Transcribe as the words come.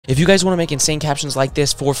If you guys want to make insane captions like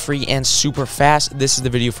this for free and super fast, this is the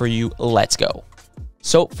video for you. Let's go.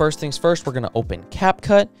 So first things first, we're going to open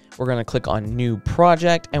CapCut. We're going to click on new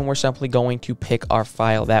project, and we're simply going to pick our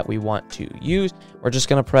file that we want to use. We're just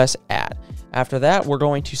going to press add. After that, we're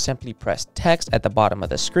going to simply press text at the bottom of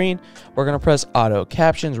the screen. We're going to press auto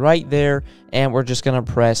captions right there, and we're just going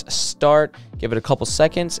to press start. Give it a couple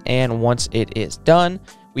seconds, and once it is done,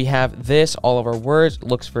 we have this, all of our words.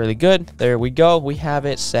 Looks really good. There we go. We have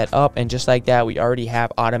it set up, and just like that, we already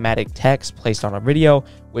have automatic text placed on our video,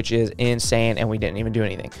 which is insane, and we didn't even do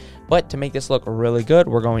anything. But to make this look really good,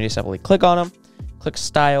 we're going to simply click on them, click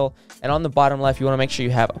style, and on the bottom left, you want to make sure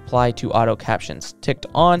you have apply to auto captions ticked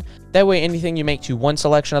on. That way, anything you make to one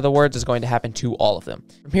selection of the words is going to happen to all of them.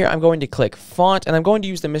 From here, I'm going to click font, and I'm going to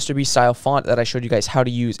use the MrBeast style font that I showed you guys how to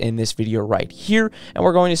use in this video right here. And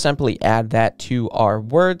we're going to simply add that to our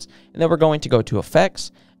words. And then we're going to go to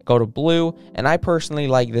effects, go to blue, and I personally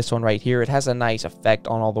like this one right here. It has a nice effect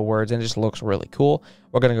on all the words, and it just looks really cool.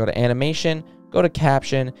 We're going to go to animation, go to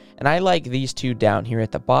caption, and I like these two down here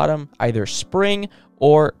at the bottom, either spring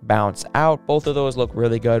or bounce out. Both of those look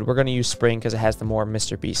really good. We're going to use spring because it has the more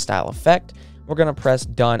MrBeast style effect. We're going to press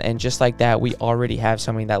done, and just like that, we already have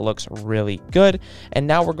something that looks really good. And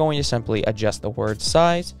now we're going to simply adjust the word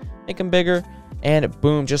size, make them bigger, and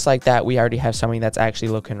boom, just like that, we already have something that's actually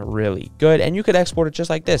looking really good. And you could export it just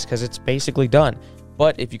like this because it's basically done.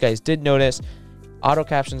 But if you guys did notice, auto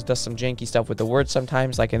captions does some janky stuff with the words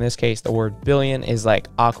sometimes. Like in this case, the word billion is like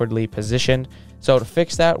awkwardly positioned. So to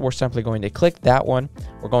fix that, we're simply going to click that one.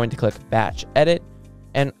 We're going to click batch edit.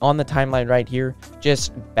 And on the timeline right here,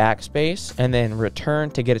 just backspace and then return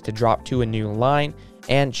to get it to drop to a new line.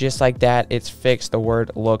 And just like that, it's fixed. The word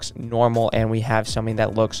looks normal, and we have something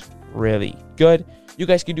that looks really good. You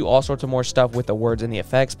guys can do all sorts of more stuff with the words and the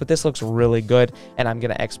effects, but this looks really good, and I'm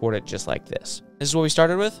going to export it just like this. This is what we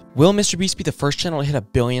started with. Will MrBeast be the first channel to hit 1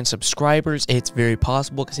 billion subscribers? It's very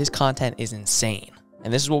possible because his content is insane.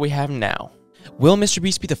 And this is what we have now. Will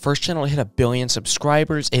MrBeast be the first channel to hit 1 billion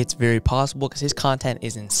subscribers? It's very possible because his content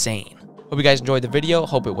is insane. Hope you guys enjoyed the video.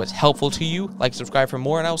 Hope it was helpful to you. Like, subscribe for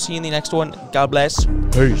more, and I'll see you in the next one. God bless.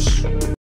 Peace.